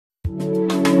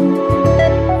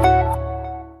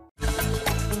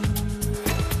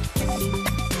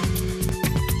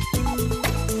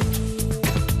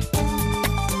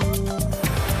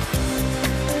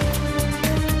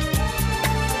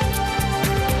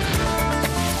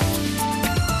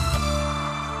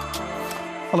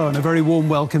Hello and a very warm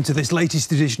welcome to this latest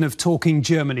edition of Talking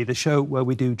Germany, the show where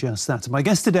we do just that. My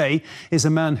guest today is a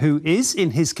man who is,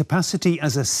 in his capacity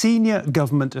as a senior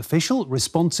government official,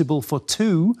 responsible for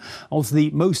two of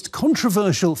the most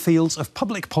controversial fields of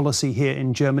public policy here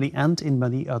in Germany and in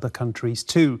many other countries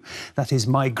too. That is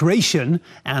migration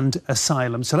and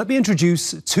asylum. So let me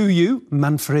introduce to you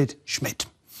Manfred Schmidt.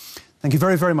 Thank you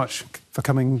very, very much for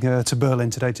coming to Berlin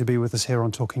today to be with us here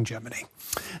on Talking Germany.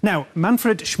 Now,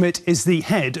 Manfred Schmidt is the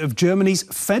head of Germany's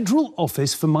Federal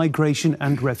Office for Migration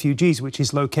and Refugees, which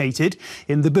is located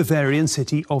in the Bavarian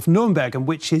city of Nuremberg and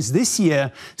which is this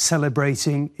year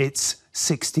celebrating its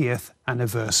 60th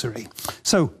anniversary.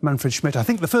 So, Manfred Schmidt, I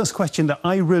think the first question that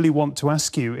I really want to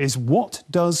ask you is, what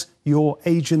does your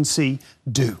agency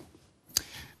do?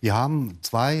 Wir haben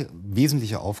zwei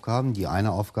wesentliche Aufgaben. Die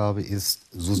eine Aufgabe ist,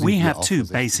 we have two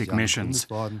basic missions.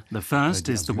 The first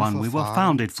is the one we were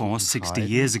founded for 60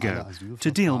 years ago, to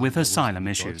deal with asylum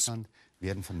issues.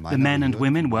 The men and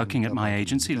women working at my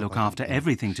agency look after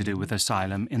everything to do with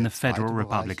asylum in the Federal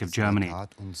Republic of Germany.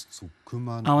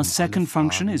 Our second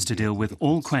function is to deal with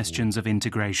all questions of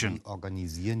integration.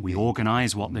 We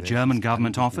organize what the German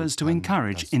government offers to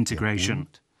encourage integration.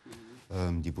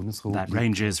 That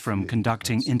ranges from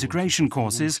conducting integration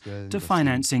courses to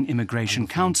financing immigration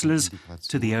counsellors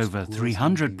to the over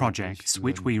 300 projects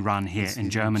which we run here in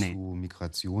Germany.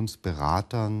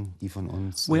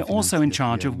 We're also in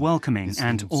charge of welcoming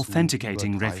and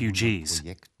authenticating refugees.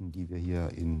 We've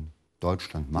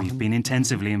been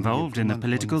intensively involved in the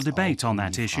political debate on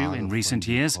that issue in recent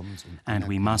years, and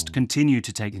we must continue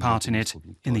to take part in it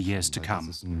in the years to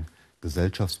come.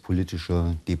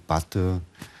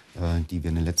 Die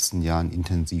wir in den letzten Jahren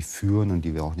intensiv führen und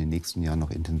die wir auch in den nächsten Jahren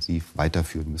noch intensiv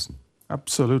weiterführen müssen.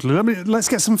 Absolutely. Let's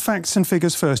get some facts and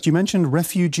figures first. You mentioned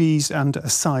refugees and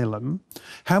asylum.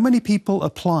 How many people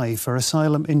apply for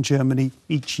asylum in Germany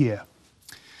each year?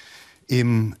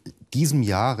 This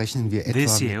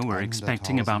year we're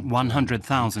expecting about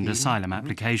 100,000 asylum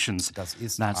applications.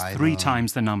 That's 3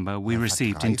 times the number we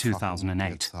received in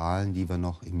 2008.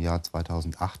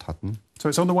 So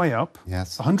it's on the way up.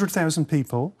 Yes. 100,000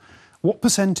 people. What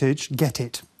percentage get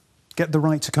it? Get the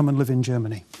right to come and live in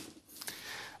Germany?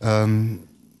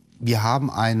 Wir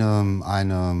haben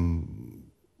eine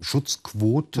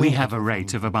Schutzquote. We have a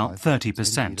rate of about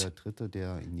 30%.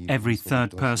 Every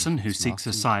third person who seeks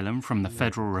asylum from the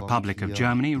Federal Republic of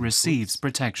Germany receives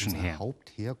protection here.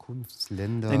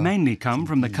 They mainly come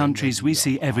from the countries we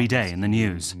see every day in the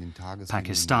news: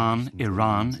 Pakistan,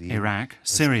 Iran, Iraq,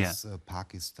 Syria.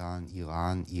 Pakistan,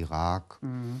 Iran, Iraq,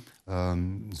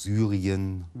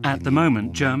 Syrien. At the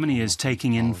moment, Germany is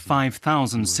taking in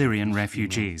 5,000 Syrian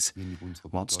refugees.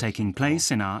 What's taking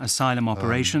place in our asylum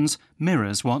operations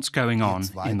mirrors what's going on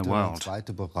in the world. Der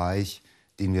zweite Bereich,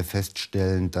 den wir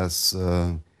feststellen, dass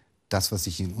das, was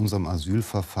sich in unserem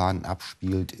Asylverfahren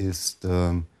abspielt, ist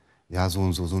ja so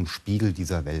ein Spiegel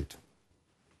dieser Welt.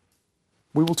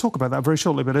 We will talk about that very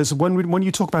shortly, but when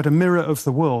you talk about a mirror of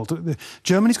the world,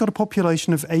 Germany's got a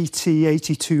population of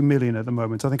 82 million at the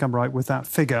moment. I think I'm right with that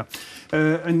figure.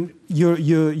 And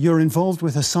you're involved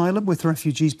with asylum, with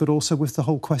refugees, but also with the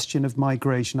whole question of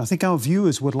migration. I think our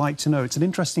viewers would like to know, it's an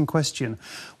interesting question,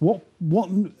 what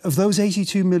of those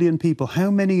 82 million people,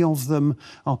 how many of them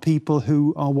are people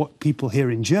who are what people here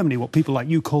in Germany, what people like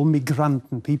you call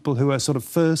Migranten, people who are sort of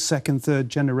first, second, third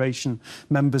generation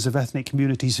members of ethnic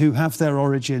communities who have their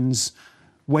origins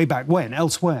way back when,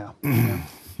 elsewhere?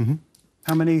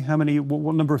 How many,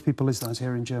 what number of people is that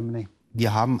here in Germany?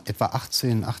 Wir haben etwa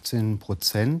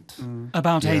 18%.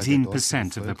 About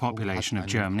 18% of the population of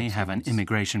Germany have an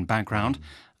immigration background.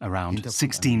 Around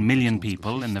 16 million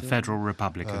people in the Federal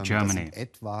Republic of Germany. Das sind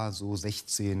etwa so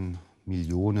 16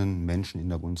 Millionen Menschen in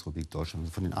der Bundesrepublik Deutschland.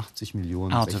 Also von den 80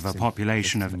 Millionen. Out of a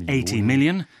population of 80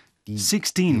 million,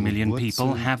 16 million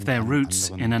people have their roots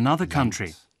in another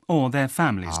country, or their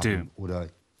families do. Oder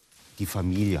die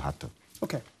Familie hatte.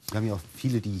 Okay. Wir haben ja auch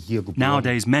viele, die hier geboren,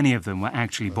 Nowadays, many of them were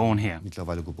actually born here.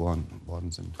 mittlerweile geboren worden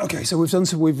sind. Okay, so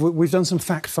we've done some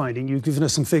fact-finding. You've given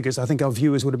us some figures. I think our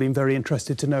viewers would have been very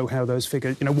interested to know how those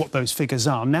figures, what those figures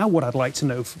are. Now, what I'd like to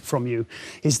know from you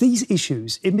is these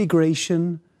issues: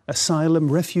 immigration, asylum,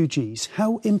 refugees.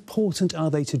 How important are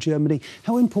they to Germany?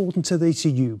 How important are they to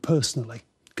you personally?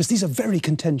 Because these are very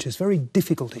contentious, very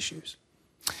difficult issues.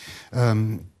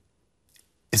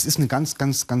 Es ist eine ganz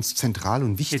zentrale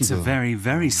und wichtige It's a very,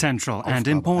 very central and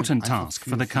important task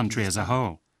for the country as a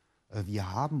whole.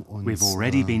 We've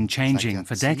already been changing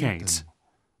for decades.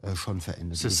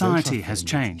 Society has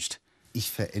changed.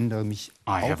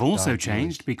 I have also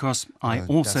changed because I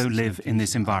also live in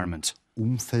this environment.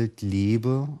 Umfeld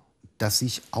lebe, das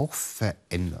sich auch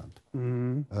verändert.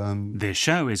 This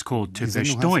show is called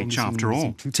Typisch Deutsch, after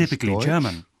all, typically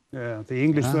German. Yeah, the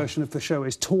English version of the show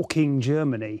is Talking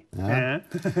Germany. Ja.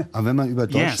 Aber wenn man über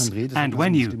Deutschland redet, and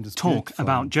when you talk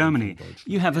about Germany,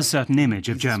 you have a certain image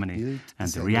of Germany.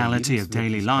 And the reality of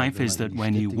daily life is that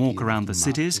when you walk around the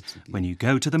cities, when you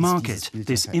go to the market,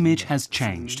 this image has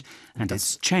changed. And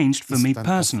it's changed for me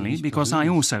personally because I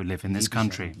also live in this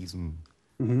country.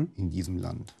 In diesem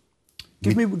Land.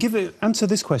 Answer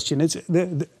this question.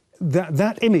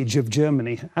 That image of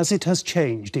Germany, as it has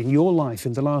changed in your life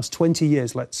in the last 20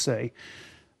 years, let's say,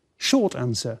 short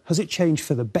answer, has it changed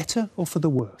for the better or for the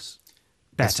worse?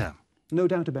 Better. No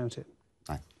doubt about it.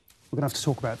 Nein. We're going to have to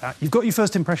talk about that. You've got your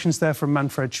first impressions there from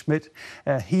Manfred Schmidt.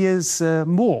 Here's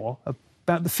more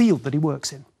about the field that he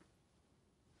works in.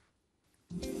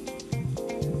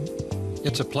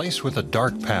 It's a place with a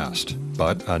dark past,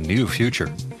 but a new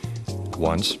future.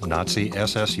 Once, Nazi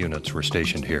SS units were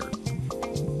stationed here.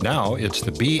 Now it's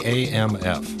the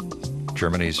BAMF,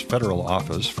 Germany's Federal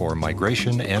Office for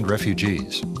Migration and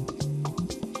Refugees.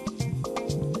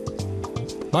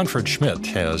 Manfred Schmidt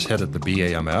has headed the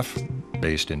BAMF,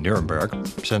 based in Nuremberg,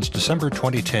 since December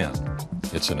 2010.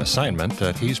 It's an assignment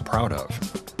that he's proud of.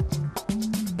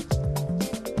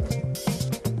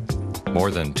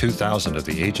 More than 2,000 of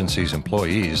the agency's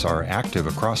employees are active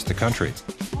across the country.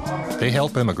 They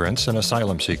help immigrants and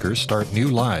asylum seekers start new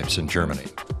lives in Germany.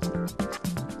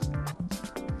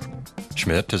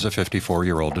 Schmidt is a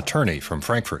 54-year-old attorney from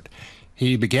Frankfurt.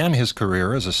 He began his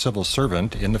career as a civil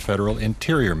servant in the Federal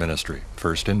Interior Ministry,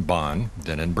 first in Bonn,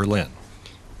 then in Berlin.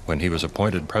 When he was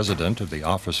appointed president of the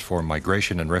Office for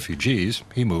Migration and Refugees,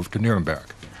 he moved to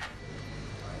Nuremberg.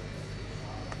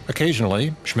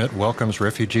 Occasionally, Schmidt welcomes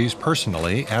refugees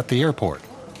personally at the airport,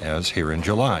 as here in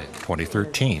July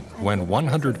 2013, when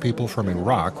 100 people from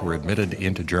Iraq were admitted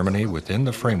into Germany within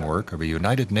the framework of a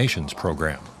United Nations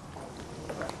program.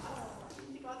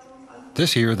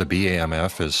 This year, the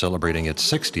BAMF is celebrating its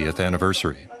 60th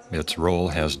anniversary. Its role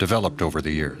has developed over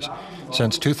the years.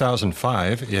 Since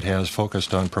 2005, it has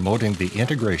focused on promoting the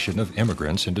integration of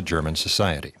immigrants into German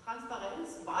society.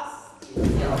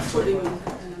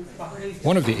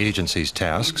 One of the agency's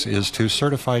tasks is to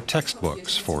certify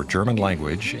textbooks for German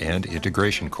language and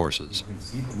integration courses.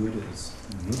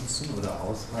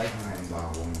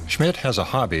 Schmidt has a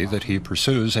hobby that he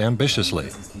pursues ambitiously,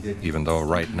 even though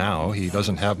right now he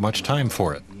doesn't have much time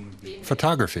for it: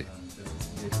 photography.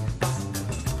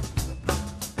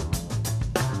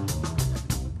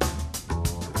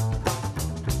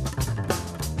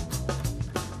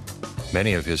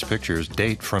 Many of his pictures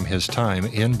date from his time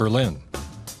in Berlin.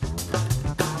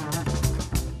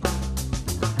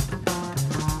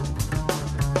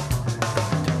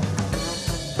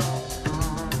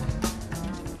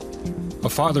 A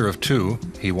father of two,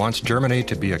 he wants Germany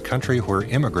to be a country where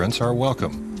immigrants are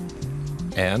welcome.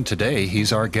 And today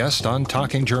he's our guest on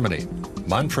Talking Germany,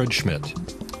 Manfred Schmidt.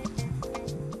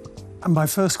 And my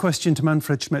first question to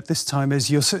Manfred Schmidt this time is,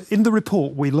 in the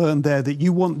report we learned there that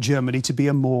you want Germany to be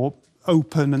a more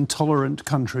open and tolerant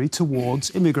country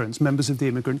towards immigrants, members of the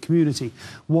immigrant community.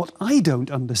 What I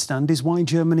don't understand is why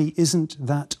Germany isn't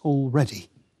that already.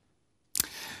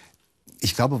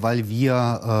 Ich glaube, weil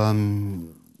wir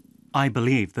I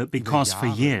believe that because for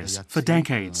years, for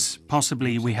decades,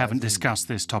 possibly we haven't discussed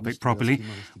this topic properly,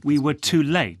 we were too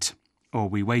late, or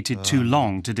we waited too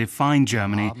long to define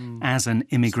Germany as an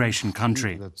immigration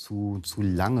country. Zu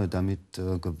lange damit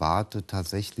gewartet,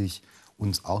 tatsächlich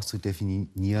uns auch zu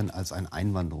definieren als ein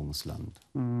Einwanderungsland.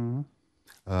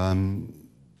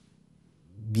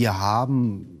 Wir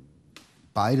haben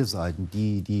beide Seiten,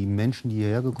 die Menschen, die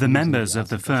hierher gekommen sind. The members of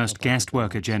the first guest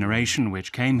worker generation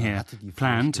which came here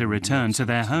planned to return to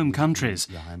their home countries,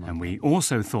 and we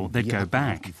also thought they'd go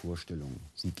back.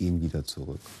 Sie gehen wieder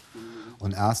zurück.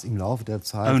 Und erst im Laufe der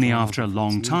Zeit, only after a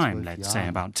long time, let's say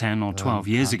about 10 or 12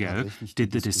 years ago,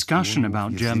 did the discussion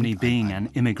about Germany being an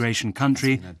immigration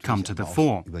country come to the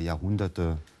fore. Über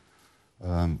Jahrhunderte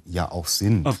ja auch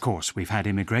sind. Of course, we've had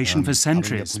immigration for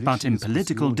centuries, but in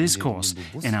political discourse,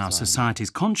 in our society's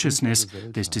consciousness,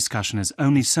 this discussion has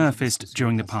only surfaced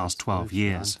during the past 12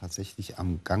 years. Tatsächlich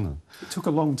am Gange. It took a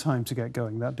long time to get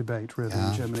going, that debate, really,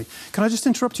 in Germany. Can I just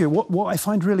interrupt you? What I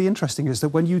find really interesting is that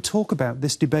when you talk about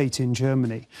this debate in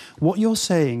Germany, what you're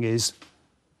saying is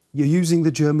you're using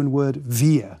the German word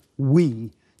wir, we,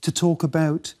 to talk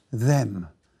about them.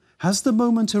 Has the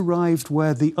moment arrived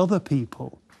where the other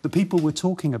people, the people we're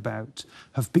talking about,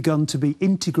 have begun to be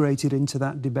integrated into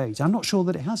that debate? I'm not sure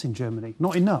that it has in Germany.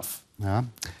 Not enough. Ja,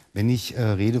 Wenn ich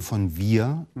rede von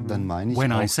wir, dann meine ich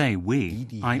When I auch say we,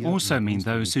 I also mean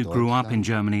those who grew up in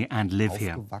Germany and live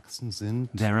here. aufgewachsen sind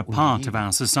They're a und part of leben.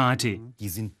 our society. Die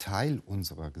sind Teil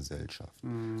unserer Gesellschaft.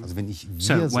 Also wenn ich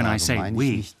So wir when I sage, say meine ich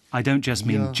we, nicht I don't just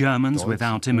mean wir Germans Deutschen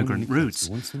without ohne immigrant roots,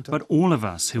 Migrationshintergrund, but all of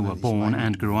us who were sondern ich born meine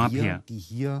and grew up wir, here. die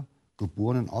hier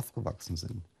geboren und aufgewachsen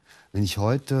sind. Wenn ich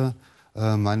heute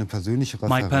meine persönliche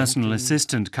My Referentin, personal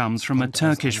assistant comes from a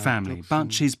Turkish family,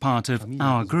 but she's part of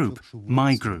our group,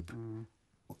 my group.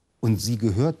 und sie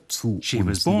gehört zu She uns,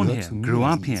 was sie born gehört here, zu mir, grew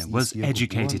up sie here, ist was hier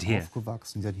educated geboren, here.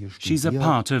 aufgewachsen, sie hat hier She's a studiert,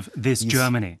 part of this sie ist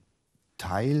Germany.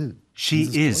 Teil She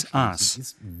dieses is Deutschlands, us. sie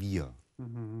ist wir.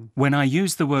 When I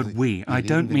use the word we, I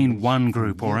don't mean one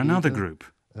group or another group.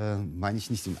 Meine ich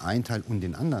nicht den einen Teil und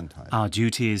den anderen Teil. Our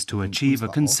duty is to achieve a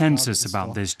consensus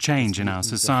about this change in our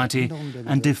society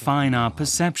and define our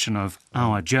perception of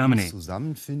our Germany.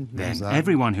 Then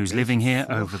everyone who's living here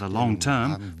over the long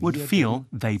term would feel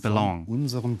they belong.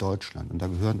 Unserem Deutschland. Und da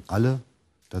gehören alle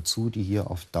dazu, die hier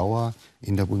auf Dauer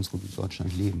in der Bundesrepublik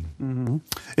Deutschland leben.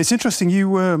 It's interesting. You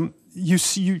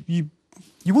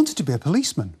wanted to be a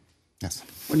policeman Yes.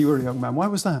 when you were a young man.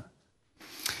 Why was that?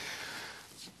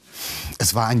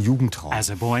 Es war ein Jugendtraum.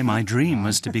 As a boy, my dream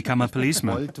was to become a Ich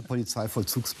policeman. wollte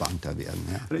Polizeivollzugsbeamter werden.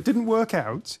 Ja. But it didn't work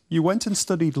out. You went and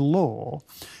studied law,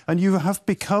 and you have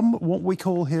become what we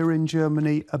call here in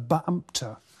Germany a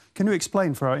Beamter. Can you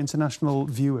explain for our international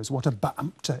viewers what a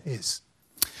Beamter is?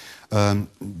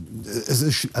 Es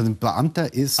ist, also ein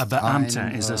Beamter ist A Beamter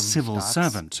ein, is a civil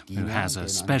servant who has a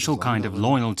special kind of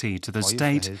loyalty to the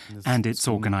state and its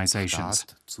organizations.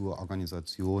 Zur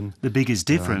Organisation. The biggest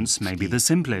difference, maybe the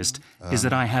simplest, is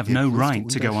that I have no right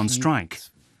to go on strike.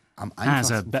 Am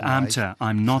As a einfachsten Beamter, vielleicht,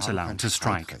 I'm not ich habe allowed kein to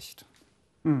strike. Streikrecht.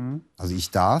 Also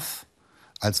ich darf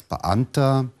als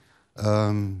Beamter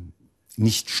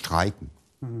nicht streiken.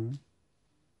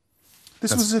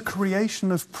 This was a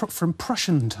creation of from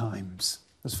Prussian times,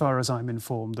 as far as I'm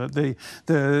informed. That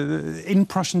in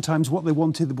Prussian times, what they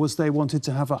wanted was they wanted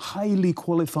to have a highly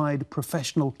qualified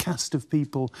professional cast of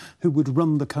people who would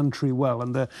run the country well,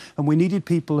 and we needed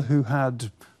people who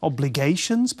had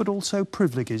obligations but also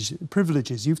privileges.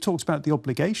 You've talked about the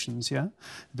obligations, yeah,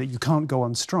 that you can't go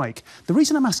on strike. The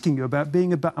reason I'm asking you about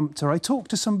being a Beamter, I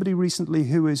talked to somebody recently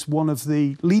who is one of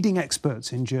the leading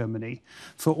experts in Germany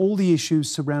for all the issues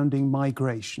surrounding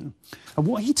migration. And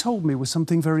what he told me was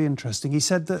something very interesting. He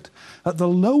said that at the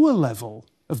lower level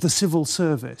of the civil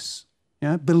service,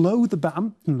 yeah, below the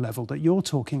Beamten level that you're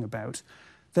talking about,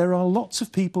 there are lots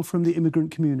of people from the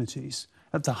immigrant communities.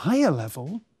 At the higher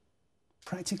level,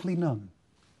 practically none.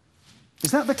 Is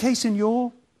that the case in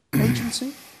your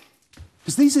agency?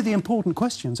 Because these are the important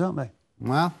questions, aren't they?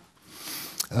 Ja,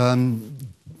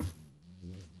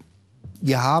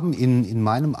 wir haben in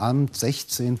meinem Amt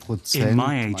 16%. In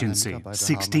my agency,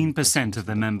 16% of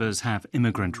the members have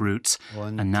immigrant roots,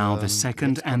 and now the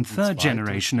second and third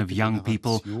generation of young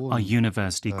people are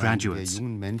university graduates. Der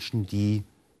jungen Menschen, die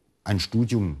ein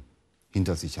Studium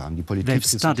hinter sich haben. Die They've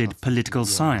studied political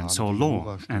science or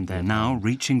law, and they're now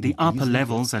reaching the upper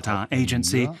levels at our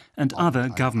agency and other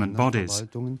government bodies.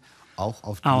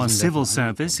 Our civil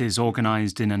service is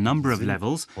organized in a number of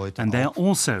levels, and they're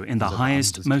also in the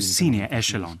highest, most senior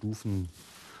echelon.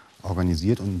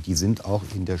 Organisiert und die sind auch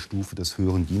in der Stufe des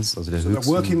höheren Dienstes, also der höchsten. They're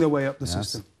working their way up the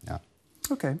system. Ja.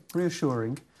 Okay,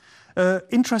 reassuring.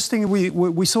 Interesting.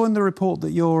 We saw in the report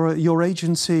that your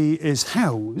agency is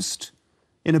housed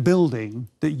in a building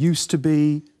that used to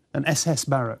be an SS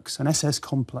barracks, an SS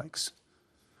complex.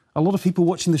 A lot of people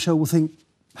watching the show will think,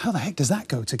 how the heck does that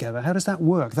go together? How does that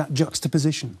work, that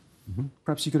juxtaposition?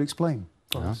 Perhaps you could explain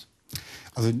for us.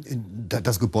 Also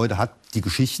das Gebäude hat die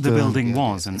Geschichte. The building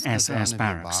was an SS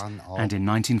barracks, and in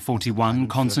 1941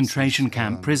 concentration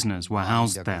camp prisoners were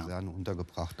housed there.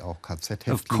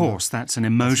 Of course, that's an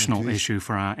emotional issue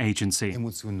for our agency.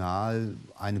 Emotional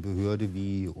eine Behörde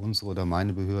wie unsere oder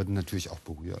meine Behörden natürlich auch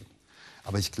berührt.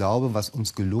 Aber ich glaube, was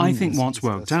uns gelungen I think what's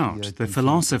worked out, the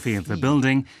philosophy of the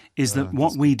building, is that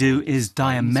what we do is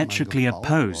diametrically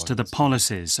opposed to the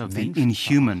policies of the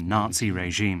inhuman Nazi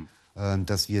regime.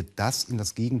 Dass wir das in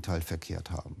das Gegenteil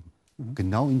verkehrt haben.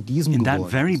 Genau in diesem In that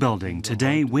very building,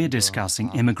 today we're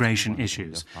discussing immigration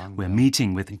issues. We're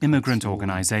meeting with immigrant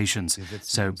organizations,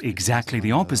 so exactly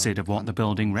the opposite of what the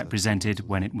building represented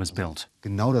when it was built.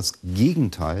 Genau das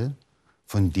Gegenteil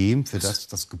von dem, für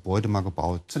das Gebäude mal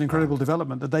gebaut. It's an incredible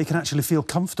development that they can actually feel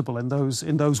comfortable in those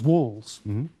walls.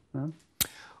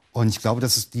 Und ich glaube,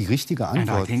 das ist die richtige Antwort.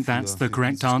 And I think that's the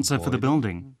correct answer for the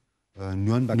building.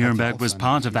 Nuremberg was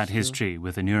part of that history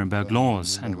with the Nuremberg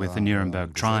laws and with the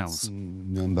Nuremberg trials.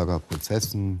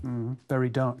 Very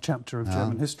dark chapter of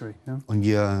German history.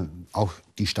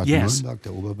 Yes,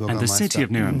 and the city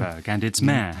of Nuremberg and its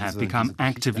mayor have become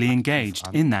actively engaged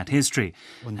in that history,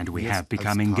 and we have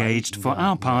become engaged for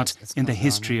our part in the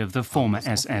history of the former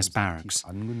SS barracks.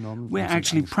 We're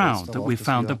actually proud that we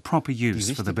found the proper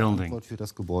use for the building.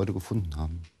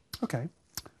 Okay.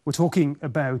 We're talking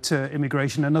about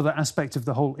immigration. Another aspect of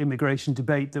the whole immigration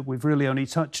debate that we've really only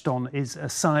touched on is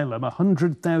asylum.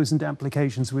 100,000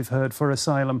 applications, we've heard, for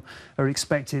asylum are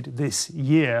expected this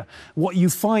year. What you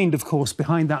find, of course,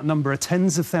 behind that number are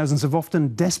tens of thousands of often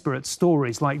desperate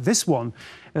stories like this one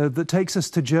that takes us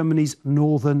to Germany's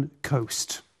northern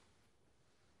coast.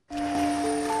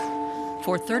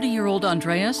 For 30-year-old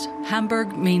Andreas,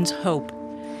 Hamburg means hope.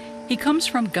 He comes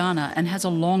from Ghana and has a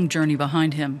long journey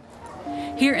behind him.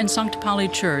 Here in St. Pauli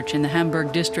Church in the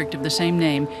Hamburg district of the same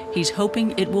name, he's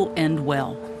hoping it will end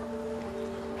well.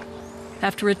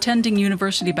 After attending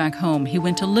university back home, he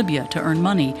went to Libya to earn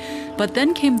money. But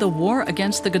then came the war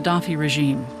against the Gaddafi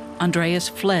regime. Andreas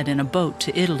fled in a boat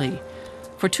to Italy.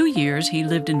 For 2 years, he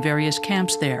lived in various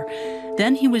camps there.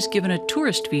 Then he was given a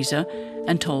tourist visa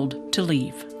and told to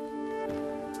leave.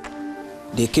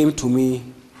 They came to me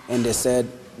and they said,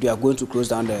 they are going to close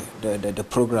down the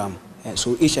program. And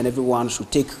so each and every one should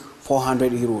take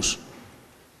 400 euros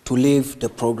to leave the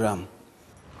program.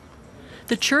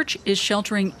 The church is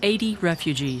sheltering 80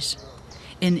 refugees.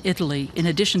 In Italy, in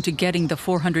addition to getting the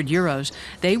 400 euros,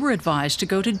 they were advised to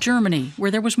go to Germany,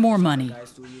 where there was more money.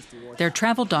 Their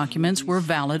travel documents were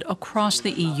valid across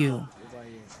the EU.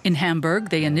 In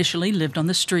Hamburg, they initially lived on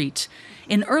the streets.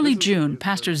 In early June,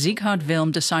 Pastor Sieghard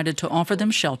Wilm decided to offer them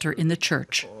shelter in the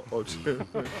church.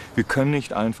 We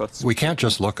can't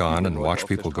just look on and watch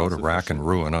people go to rack and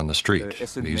ruin on the street.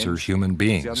 These are human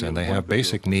beings, and they have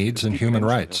basic needs and human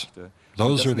rights.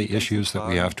 Those are the issues that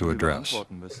we have to address.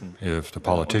 If the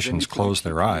politicians close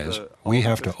their eyes, we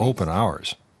have to open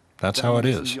ours. That's how it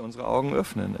is.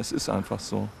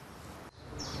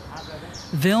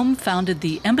 Wilm founded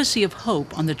the Embassy of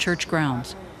Hope on the church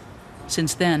grounds.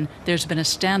 Since then, there's been a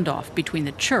standoff between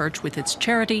the church with its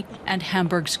charity and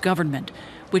Hamburg's government,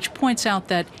 which points out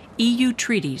that EU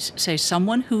treaties say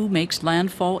someone who makes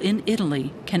landfall in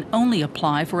Italy can only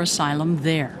apply for asylum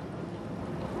there.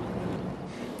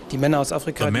 The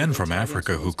men from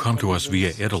Africa who come to us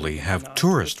via Italy have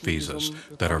tourist visas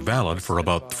that are valid for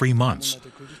about 3 months.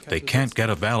 They can't get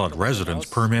a valid residence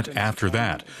permit after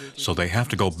that, so they have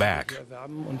to go back.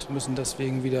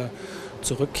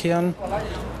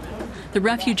 The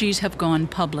refugees have gone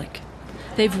public.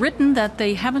 They've written that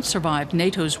they haven't survived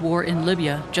NATO's war in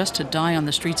Libya just to die on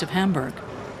the streets of Hamburg.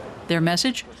 Their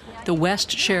message? The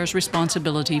West shares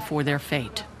responsibility for their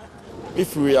fate.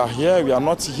 If we are here, we are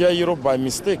not here Europe by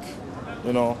mistake.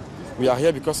 You know, we are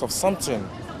here because of something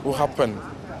who happened.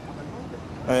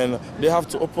 And they have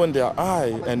to open their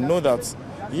eye and know that,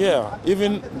 yeah,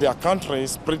 even their country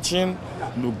is preaching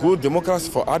good democracy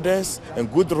for others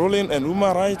and good ruling and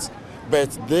human rights, but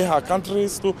they have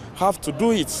countries to have to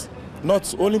do it,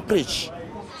 not only preach.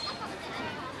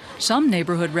 Some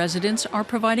neighborhood residents are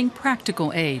providing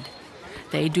practical aid.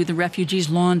 They do the refugees'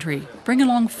 laundry, bring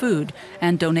along food,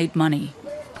 and donate money.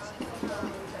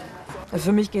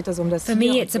 For me,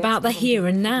 it's about the here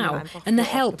and now and the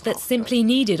help that's simply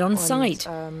needed on site.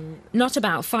 Not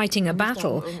about fighting a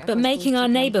battle, but making our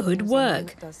neighborhood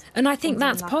work. And I think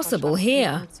that's possible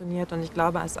here.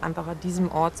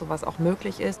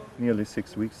 Nearly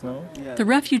 6 weeks now. The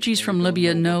refugees from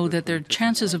Libya know that their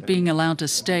chances of being allowed to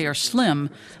stay are slim,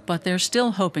 but they're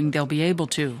still hoping they'll be able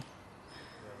to.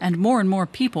 And more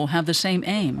people have the same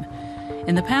aim.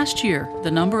 In the past year,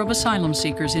 the number of asylum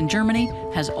seekers in Germany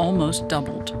has almost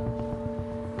doubled.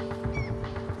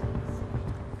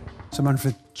 So,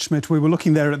 Manfred Schmidt, we were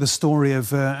looking there at the story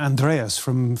of Andreas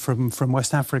from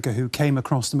West Africa, who came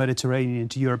across the Mediterranean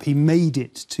to Europe. He made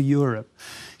it to Europe.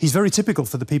 He's very typical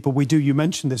for the people you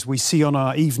mentioned this, we see on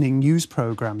our evening news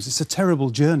programmes. It's a terrible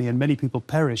journey and many people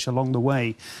perish along the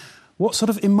way. What sort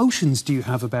of emotions do you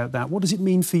have about that? What does it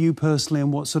mean for you personally,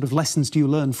 and what sort of lessons do you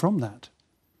learn from that?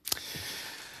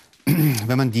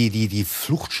 When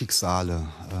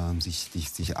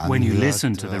you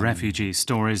listen to the refugee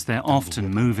stories, they're often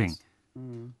moving.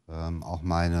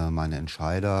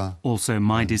 Also,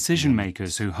 my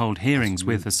decision-makers who hold hearings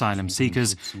with asylum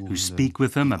seekers, who speak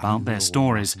with them about their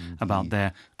stories, about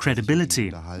their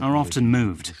credibility, are often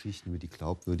moved.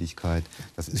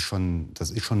 Das ist schon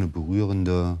eine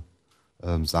berührende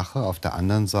Sache. Auf der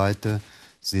anderen Seite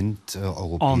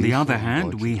On the other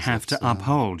hand, we have to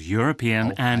uphold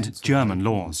European and German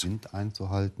laws.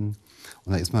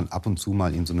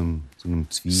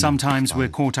 Sometimes we're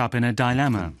caught up in a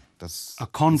dilemma, a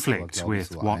conflict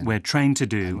with what we're trained to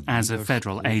do as a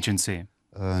federal agency.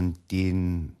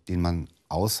 Den man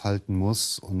aushalten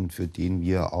muss und für den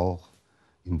wir auch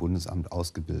im Bundesamt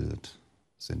ausgebildet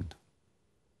sind.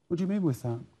 What do you mean with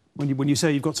that? When you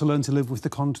say you've got to learn to live with the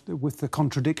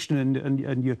contradiction and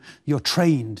you're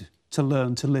trained to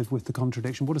learn to live with the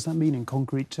contradiction, what does that mean in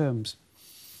concrete terms?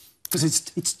 Because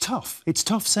it's tough. It's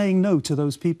tough saying no to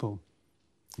those people.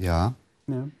 Ja.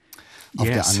 Yeah. Auf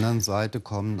der anderen Seite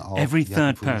kommen auch Every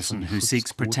third person who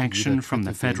seeks protection from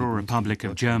the Federal Republic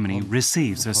of Germany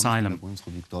receives asylum.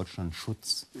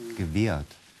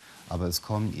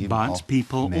 But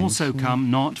people also come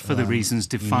not for the reasons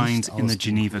defined in the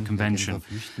Geneva Convention,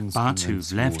 but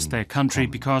who've left their country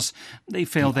because they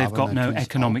feel they've got no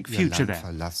economic future there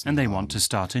and they want to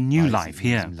start a new life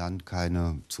here.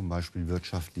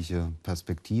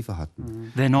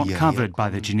 They're not covered by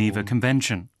the Geneva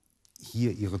Convention.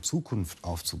 Hier ihre Zukunft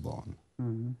aufzubauen.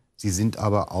 Sie sind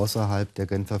aber außerhalb der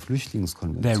Genfer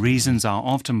Flüchtlingskonvention. Their reasons are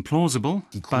often plausible,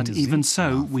 but even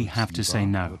so, we have to say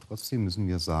no. Aber trotzdem müssen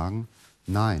wir sagen,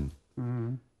 nein.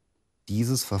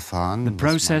 Dieses Verfahren, the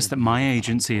process that my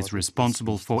agency is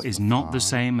responsible for is not the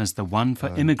same as the one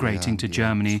for immigrating to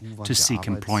Germany to seek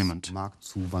employment.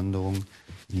 Zuwanderung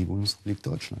in die Bundesrepublik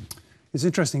Deutschland. It's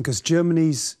interesting because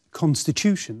Germany's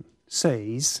constitution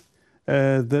says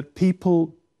that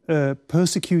people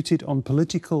persecuted on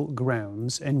political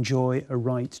grounds enjoy a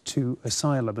right to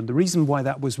asylum. And the reason why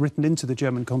that was written into the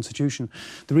German constitution,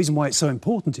 the reason why it's so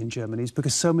important in Germany is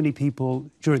because so many people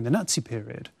during the Nazi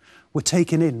period were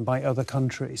taken in by other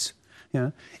countries.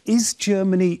 Yeah? Is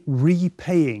Germany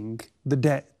repaying the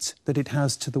debt that it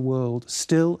has to the world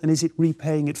still, and is it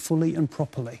repaying it fully and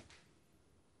properly?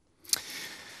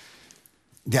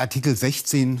 Der Artikel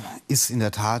 16 ist in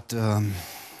der Tat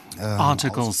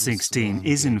Article 16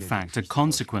 is in fact a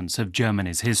consequence of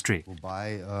Germany's history.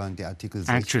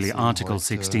 Actually, Article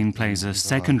 16 plays a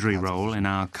secondary role in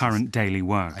our current daily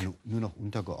work.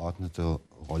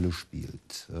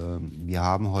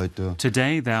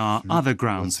 Today, there are other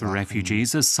grounds for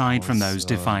refugees aside from those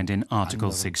defined in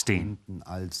Article 16.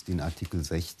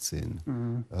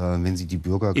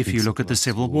 If you look at the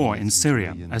civil war in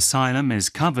Syria, asylum is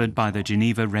covered by the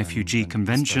Geneva Refugee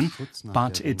Convention,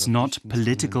 but it's not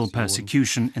political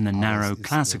persecution in the narrow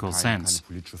classical sense.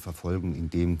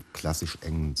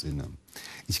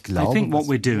 I think what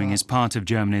we're doing is part of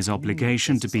Germany's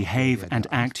obligation to behave and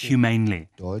act humanely.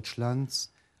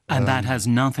 And that has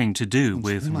nothing to do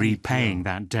with repaying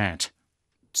that debt.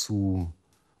 Zu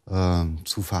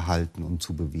verhalten und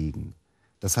zu bewegen.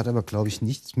 Das hat aber, glaube ich,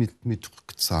 nichts mit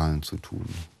Rückzahlen zu tun.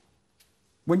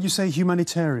 When you say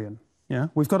humanitarian, yeah,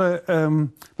 we've got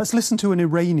let's listen to an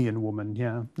Iranian woman,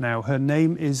 yeah. Now, her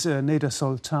name is Neda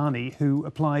Soltani, who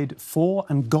applied for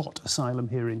and got asylum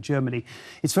here in Germany.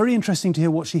 It's very interesting to hear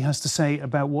what she has to say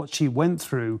about what she went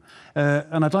through.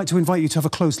 And I'd like to invite you to have a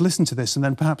close listen to this and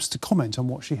then perhaps to comment on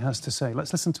what she has to say.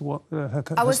 Let's listen to what her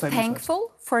I was statement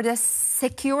thankful for the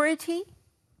security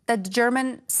that the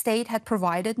German state had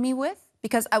provided me with,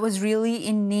 because I was really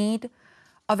in need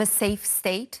of a safe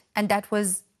state, and that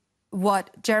was what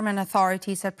German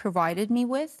authorities had provided me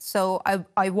with. So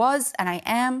I was, and I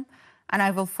am, and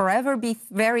I will forever be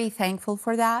very thankful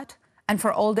for that and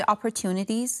for all the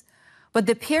opportunities. But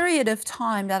the period of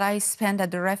time that I spent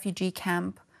at the refugee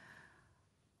camp,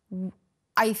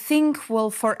 I think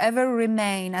will forever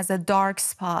remain as a dark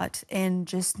spot in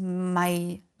just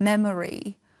my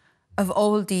memory of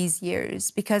all these years.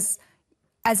 Because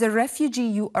as a refugee,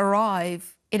 you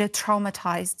arrive in a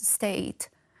traumatized state.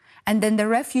 And then the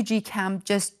refugee camp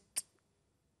just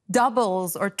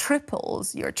doubles or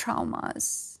triples your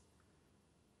traumas.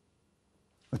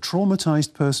 A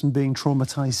traumatized person being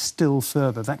traumatized still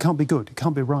further. That can't be good. It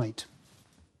can't be right.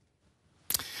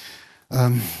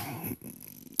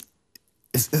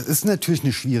 Es ist natürlich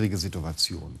eine schwierige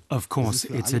Situation. Of course,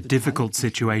 it's a difficult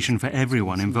situation for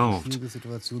everyone involved.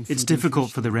 It's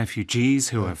difficult for the refugees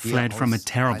who have fled from a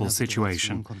terrible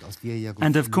situation.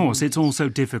 And of course, it's also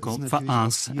difficult for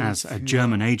us as a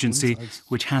German agency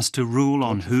which has to rule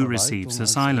on who receives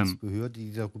asylum.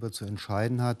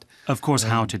 Of course,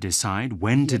 how to decide,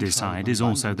 when to decide is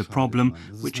also the problem,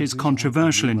 which is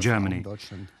controversial in Germany.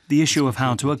 The issue of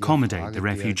how to accommodate the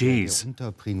refugees.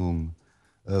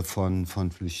 Von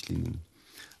Flüchtlingen.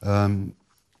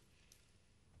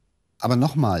 Aber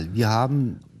nochmal, wir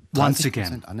haben Once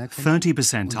again,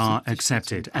 30% are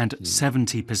accepted and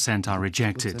 70% are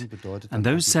rejected, and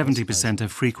those 70% are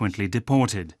frequently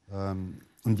deported.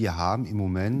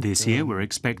 This year, we're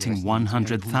expecting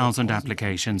 100,000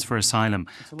 applications for asylum.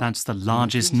 That's the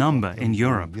largest number in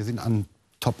Europe. Wir sind an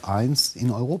Top 1 in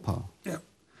Europa. Yeah.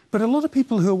 But a lot of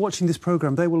people who are watching this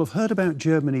programme, they will have heard about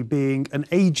Germany being an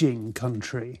ageing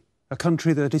country, a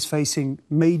country that is facing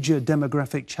major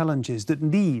demographic challenges, that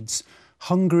needs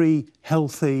hungry,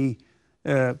 healthy,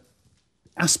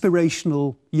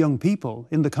 aspirational young people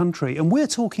in the country. And we're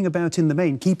talking about, in the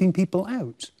main, keeping people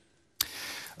out.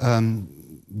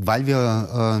 Weil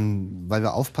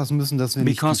wir aufpassen müssen, dass wir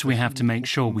Because we have to make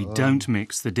sure we don't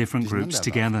mix the different groups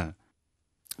together.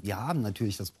 Wir haben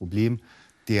natürlich das Problem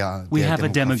We have a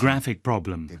demographic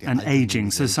problem, an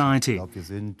aging society.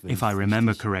 If I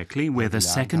remember correctly, we're the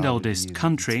second oldest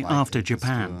country after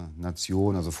Japan.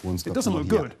 It doesn't look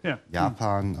good, yeah.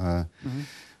 Japan,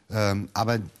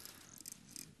 aber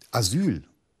Asyl,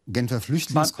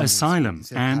 But asylum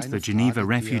and the Geneva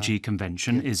Refugee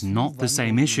Convention is not the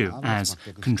same issue as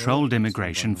controlled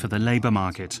immigration for the labour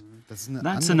market.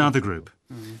 That's another group.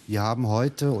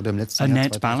 A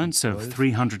net balance of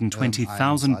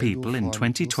 320,000 people in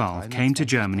 2012 came to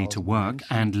Germany to work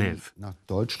and live. Nach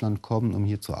Deutschland kommen, um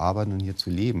hier zu arbeiten und hier zu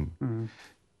leben.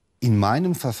 In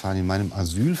meinem Verfahren, in meinem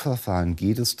Asylverfahren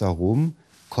geht es darum,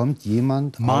 kommt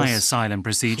jemand My asylum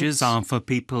procedures are for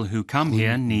people who come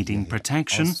here needing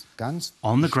protection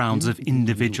on the grounds of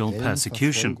individual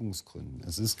persecution.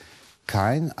 Es ist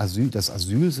kein Asyl, das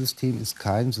Asylsystem ist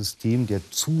kein System der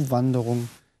Zuwanderung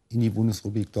in die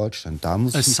Bundesrepublik Deutschland. Da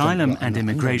muss Asylum and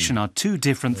immigration are two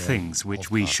different things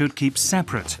which we should keep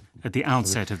separate at the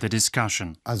outset of the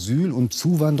discussion. Asyl und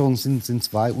Zuwanderung sind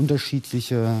zwei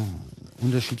unterschiedliche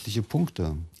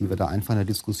Punkte, die wir da einfach in der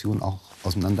Diskussion auch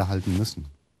auseinanderhalten müssen.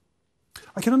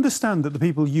 I can understand that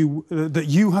that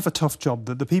you have a tough job,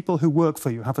 that the people who work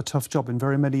for you have a tough job in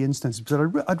very many instances. But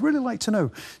I'd really like to know,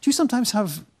 do you sometimes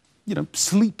have,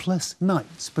 sleepless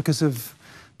nights because of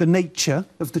the nature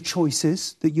of the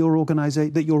choices that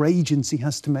that your agency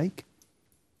has to make?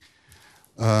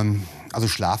 Also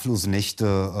schlaflose Nächte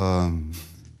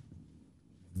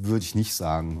würde ich nicht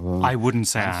sagen. I wouldn't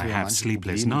say I have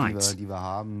sleepless nights. Die wir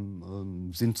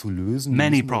haben, sind zu lösen.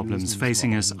 Many problems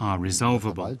facing us are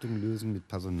resolvable. Mit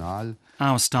Personal.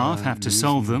 Our staff have to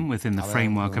solve them within the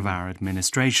framework of our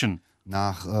administration.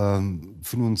 Nach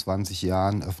 25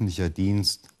 Jahren öffentlicher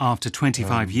Dienst. After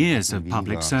 25 years of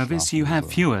public service, you have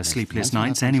fewer sleepless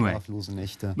nights anyway.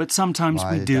 But sometimes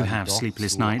we do have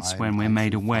sleepless nights when we're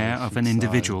made aware of an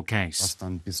individual case.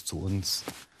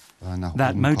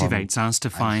 That motivates us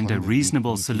to find a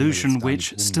reasonable solution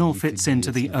which still fits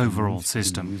into the overall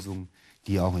system.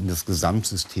 Die auch in das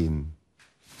Gesamtsystem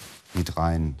mit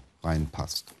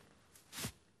reinpasst.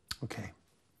 Okay.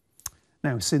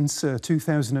 Now, since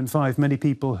 2005, many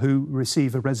people who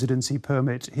receive a residency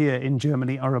permit here in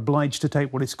Germany are obliged to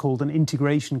take what is called an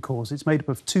integration course. It's made up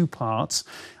of two parts,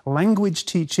 language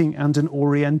teaching and an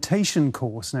orientation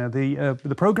course. Now,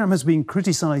 the programme has been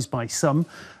criticised by some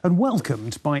and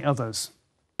welcomed by others.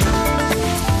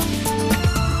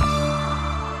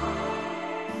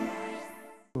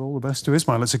 All the best to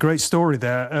Ismail. It's a great story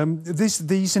there.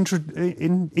 These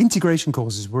integration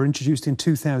courses were introduced in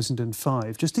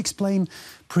 2005. Just explain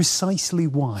precisely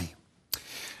why.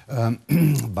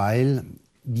 Weil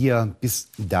wir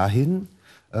bis dahin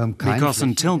Because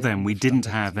until then we didn't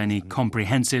have any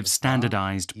comprehensive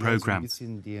standardized program.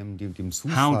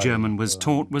 How German was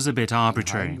taught was a bit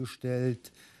arbitrary.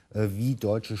 Wie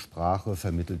deutsche Sprache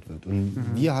vermittelt wird.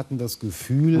 Und wir hatten das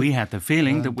Gefühl, we had the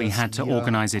feeling that we had to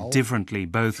organize it differently,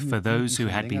 both for those who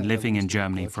had been living in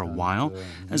Germany for a while,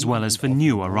 as well as for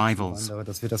new arrivals.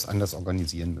 Dass wir das anders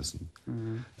organisieren müssen.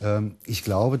 Ich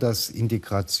glaube, dass I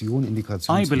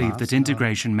believe that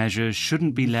integration measures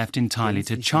shouldn't be left entirely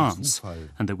to chance,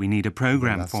 and that we need a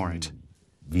program for it.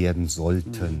 Werden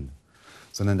sollten.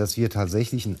 Sondern dass wir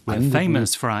tatsächlich ein We're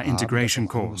famous for our integration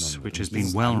course, which has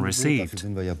been well received.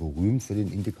 Sind wir ja berühmt für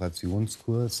den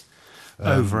Integrationskurs.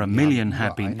 Over 1 million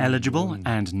have been eligible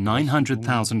and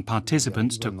 900,000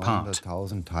 participants took part.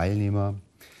 900,000 Teilnehmer,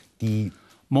 die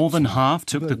More than half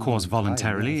took the course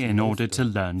voluntarily in order to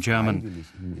learn German.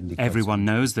 Everyone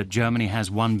knows that Germany has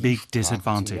one big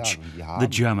disadvantage, the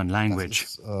German language.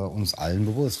 Das ist uns allen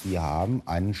bewusst. Wir haben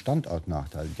einen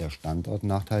Standortnachteil. Der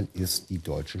Standortnachteil ist die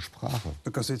deutsche Sprache.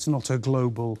 Because it's not a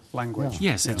global language.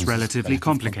 Yes, it's relatively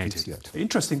complicated.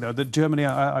 Interesting, though, that Germany,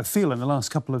 I feel, in the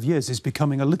last couple of years is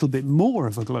becoming a little bit more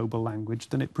of a global language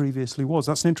than it previously was.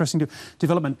 That's an interesting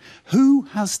development. Who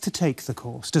has to take the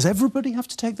course? Does everybody have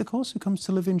to take the course who comes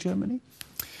to live in Germany?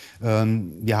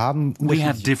 We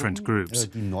have different groups.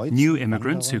 New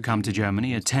immigrants who come to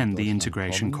Germany attend the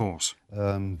integration course.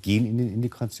 Gehen in den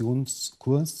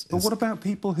Integrationskurs. But what about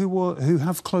people who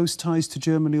have close ties to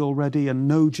Germany already and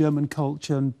know German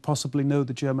culture and possibly know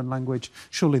the German language?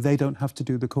 Surely they don't have to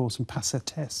do the course and pass a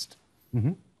test.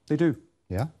 They do?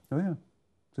 Ja. Oh yeah.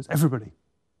 So it's everybody?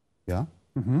 Ja.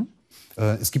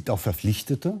 Es gibt auch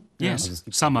Verpflichtete. Yes,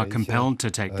 some are compelled to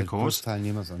take the course.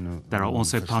 There are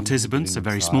also participants, a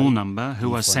very small number,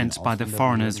 who are sent by the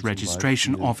Foreigners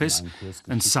Registration Office,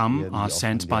 and some are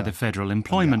sent by the Federal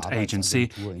Employment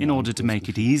Agency in order to make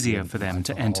it easier for them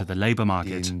to enter the labour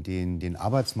market. Den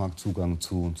Arbeitsmarktzugang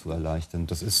zu erleichtern.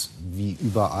 Das ist wie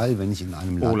überall, wenn ich in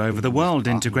einem Land All over the world,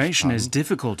 integration is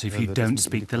difficult if you don't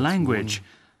speak the language.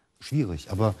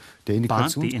 But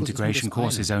the integration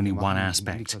course is only one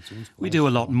aspect. We do a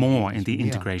lot more in the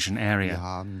integration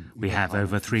area. We have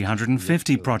over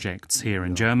 350 projects here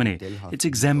in Germany. It's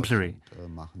exemplary.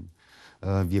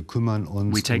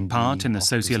 We take part in the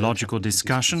sociological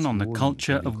discussion on the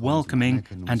culture of welcoming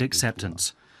and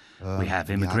acceptance. We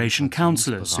have immigration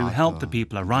counsellors who help the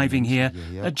people arriving here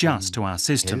adjust to our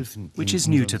system, which is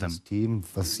new to them.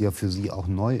 Was ja für sie auch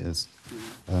neu ist,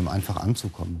 einfach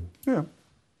anzukommen. Yeah.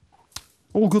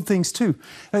 All good things too.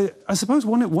 I suppose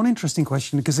one interesting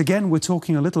question, because again we're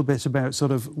talking a little bit about sort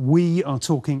of we are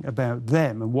talking about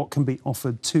them and what can be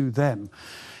offered to them.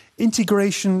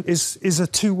 Integration is a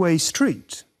two-way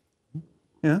street.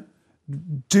 Yeah.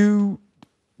 Do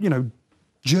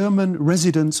German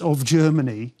residents of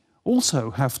Germany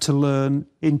also have to learn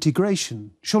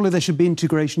integration? Surely there should be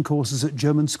integration courses at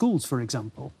German schools, for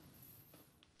example.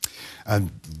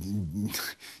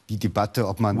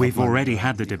 We've already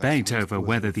had the debate over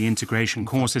whether the integration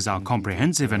courses are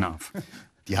comprehensive enough.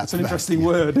 That's an interesting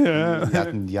word. Yeah.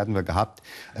 Die hatten wir gehabt.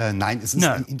 Nein, es ist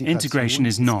No, integration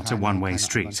is not a one-way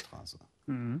street.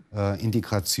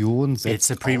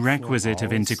 It's a prerequisite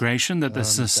of integration that the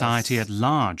society at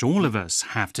large, all of us,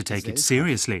 have to take it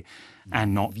seriously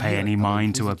and not pay any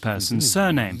mind to a person's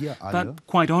surname, but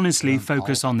quite honestly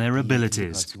focus on their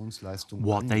abilities,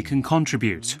 what they can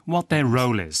contribute, what their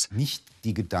role is. Nicht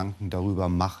die Gedanken darüber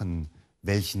machen,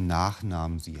 welchen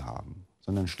Nachnamen sie haben,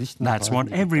 sondern schlicht und That's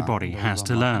what everybody has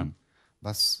to learn.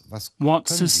 What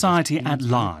society at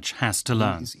large has to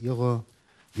learn. Ist ihre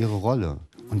Rolle.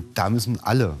 Und da müssen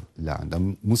alle lernen. Da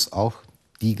muss auch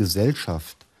die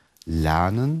Gesellschaft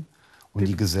lernen. Und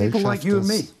die Gesellschaft. People like you and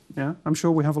me. Yeah, I'm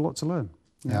sure we have a lot to learn.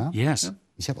 Ja. Yes.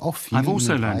 Ich habe auch viel. I've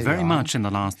also learned very much in the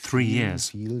last 3 years.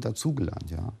 Viel dazugelernt,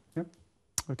 ja. Yep.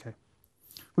 Okay.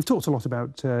 We've talked a lot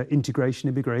about integration,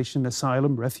 immigration,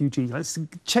 asylum, refugee. Let's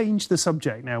change the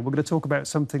subject now. We're going to talk about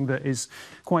something that is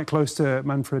quite close to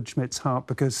Manfred Schmidt's heart,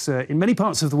 because in many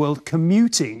parts of the world,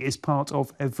 commuting is part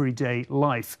of everyday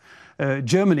life.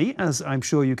 Germany, as I'm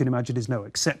sure you can imagine, is no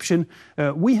exception.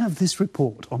 We have this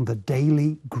report on the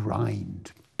daily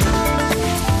grind.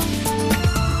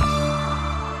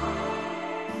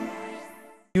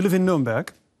 You live in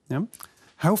Nuremberg, yeah?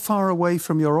 How far away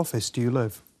from your office do you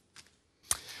live?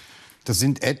 Das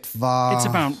sind etwa... It's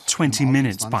about 20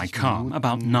 minutes by car,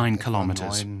 about 9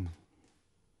 kilometers.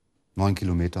 9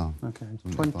 Kilometer. Okay,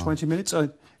 20 minutes?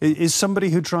 Is somebody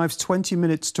who drives 20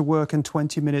 minutes to work and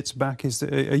 20 minutes back,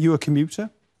 are you a commuter?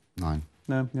 Nein.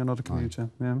 No, you're not a commuter.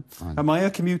 Nein. Yeah. Nein. Am I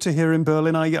a commuter here in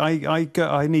Berlin?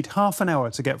 I need half an hour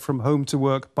to get from home to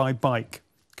work by bike.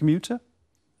 Commuter?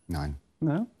 Nein.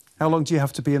 No? How long do you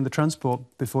have to be in the transport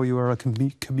before you are a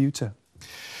commuter?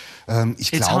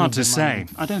 It's hard to say.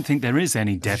 I don't think there is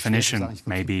any definition.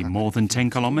 Maybe more than 10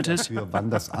 kilometers?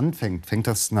 Wann das anfängt? Fängt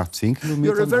das nach 10 Kilometern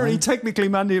You're a very an? technically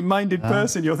minded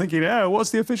person. You're thinking, what's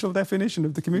the official definition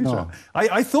of the commuter? No.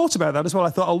 I thought about that as well.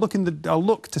 I thought I'll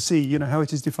look to see, how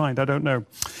it is defined. I don't know.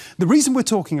 The reason we're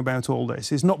talking about all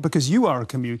this is not because you are a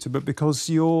commuter, but because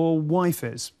your wife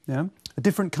is. Yeah, a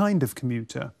different kind of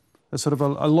commuter, a sort of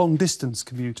a long distance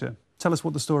commuter. Tell us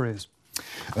what the story is.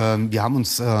 Wir haben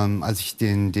uns, als ich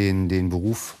den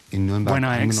Beruf in Nürnberg When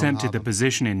I accepted habe, the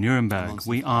position in Nuremberg,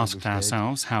 we asked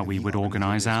ourselves how we would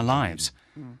organize our lives.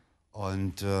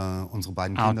 und unsere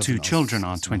beiden Our Kinder two sind children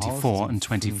aus are dem Haus, 24 sind and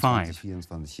 25.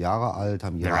 24 Jahre alt,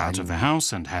 haben They're ihre out of the eigene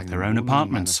house and have their own Wohnung.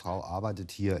 apartments. Meine Frau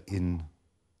arbeitet hier in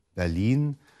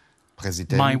Berlin.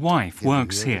 Präsident My wife der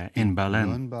works Behörde here in Berlin.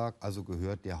 Nürnberg, also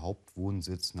gehört der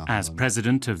Hauptwohnsitz nach As Nürnberg.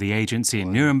 president of the agency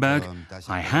in Nuremberg,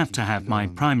 I have to have my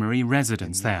primary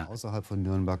residence there. Außerhalb von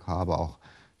Nürnberg habe auch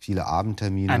viele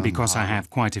Abendtermine. And because I have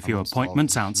quite a few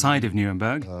appointments outside of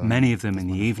Nuremberg, many of them in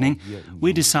the evening,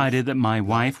 we decided that my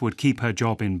wife would keep her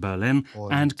job in Berlin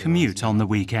and commute on the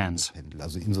weekends.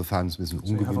 Also insofern ist es ein bisschen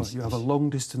So ungewöhnlich. you have a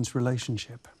long distance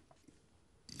relationship.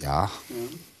 Ja.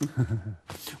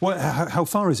 Well, how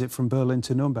far is it from Berlin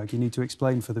to Nuremberg? You need to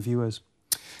explain for the viewers.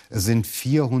 Es sind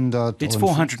 400. It's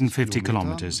 450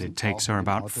 kilometers. It takes her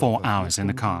about 4 hours in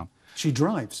the car. She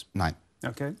drives? Nein.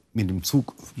 Okay. Mit dem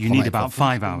Zug. You need about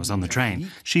 5 hours on the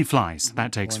train. She flies.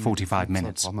 That takes 45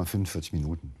 minutes. Brauchen wir 45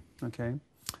 Minuten. Okay.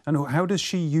 And how does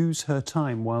she use her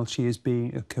time while she is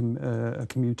being a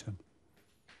commuter?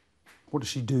 What does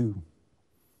she do?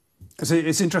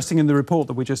 It's interesting in the report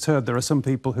that we just heard, there are some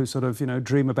people who sort of,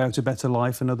 dream about a better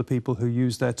life and other people who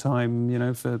use their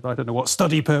time, for, I don't know what,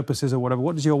 study purposes or whatever.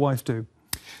 What does your wife do?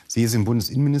 Sie ist im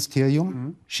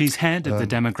Bundesinnenministerium. She's head of the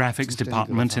demographics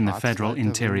department in the Federal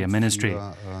Interior Ministry.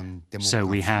 So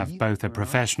we have both a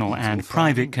professional and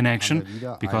private connection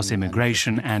because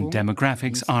immigration and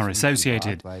demographics are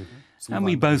associated. And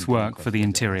we both work for the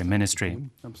Interior Ministry.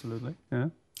 Absolutely, yeah.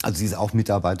 Also sie ist auch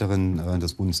Mitarbeiterin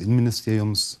des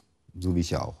Bundesinnenministeriums, so wie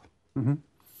ich ja auch. Mm-hmm.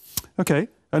 Okay.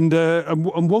 And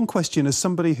one question, as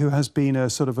somebody who has been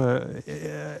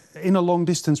in a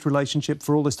long-distance relationship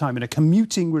for all this time, in a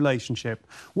commuting relationship,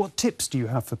 what tips do you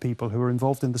have for people who are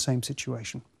involved in the same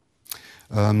situation?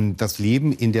 Das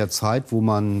Leben in der Zeit, wo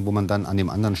man dann an dem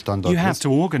anderen Standort ist. You have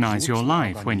to organize your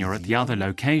life when you're at the other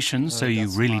location, so you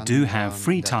really do have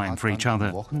free time for each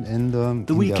other.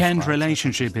 The weekend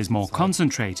relationship is more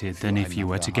concentrated than if you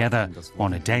were together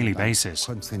on a daily basis.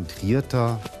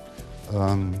 Konzentrierter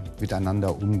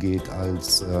miteinander umgeht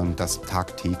als das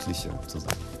tagtägliche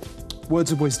zusammen.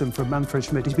 Words of wisdom from Manfred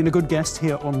Schmidt. He's been a good guest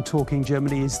here on Talking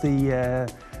Germany. He's the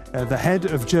head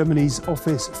of Germany's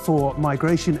Office for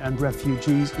Migration and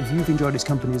Refugees. If you've enjoyed his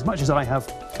company as much as I have,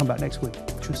 come back next week.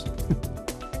 Tschüss.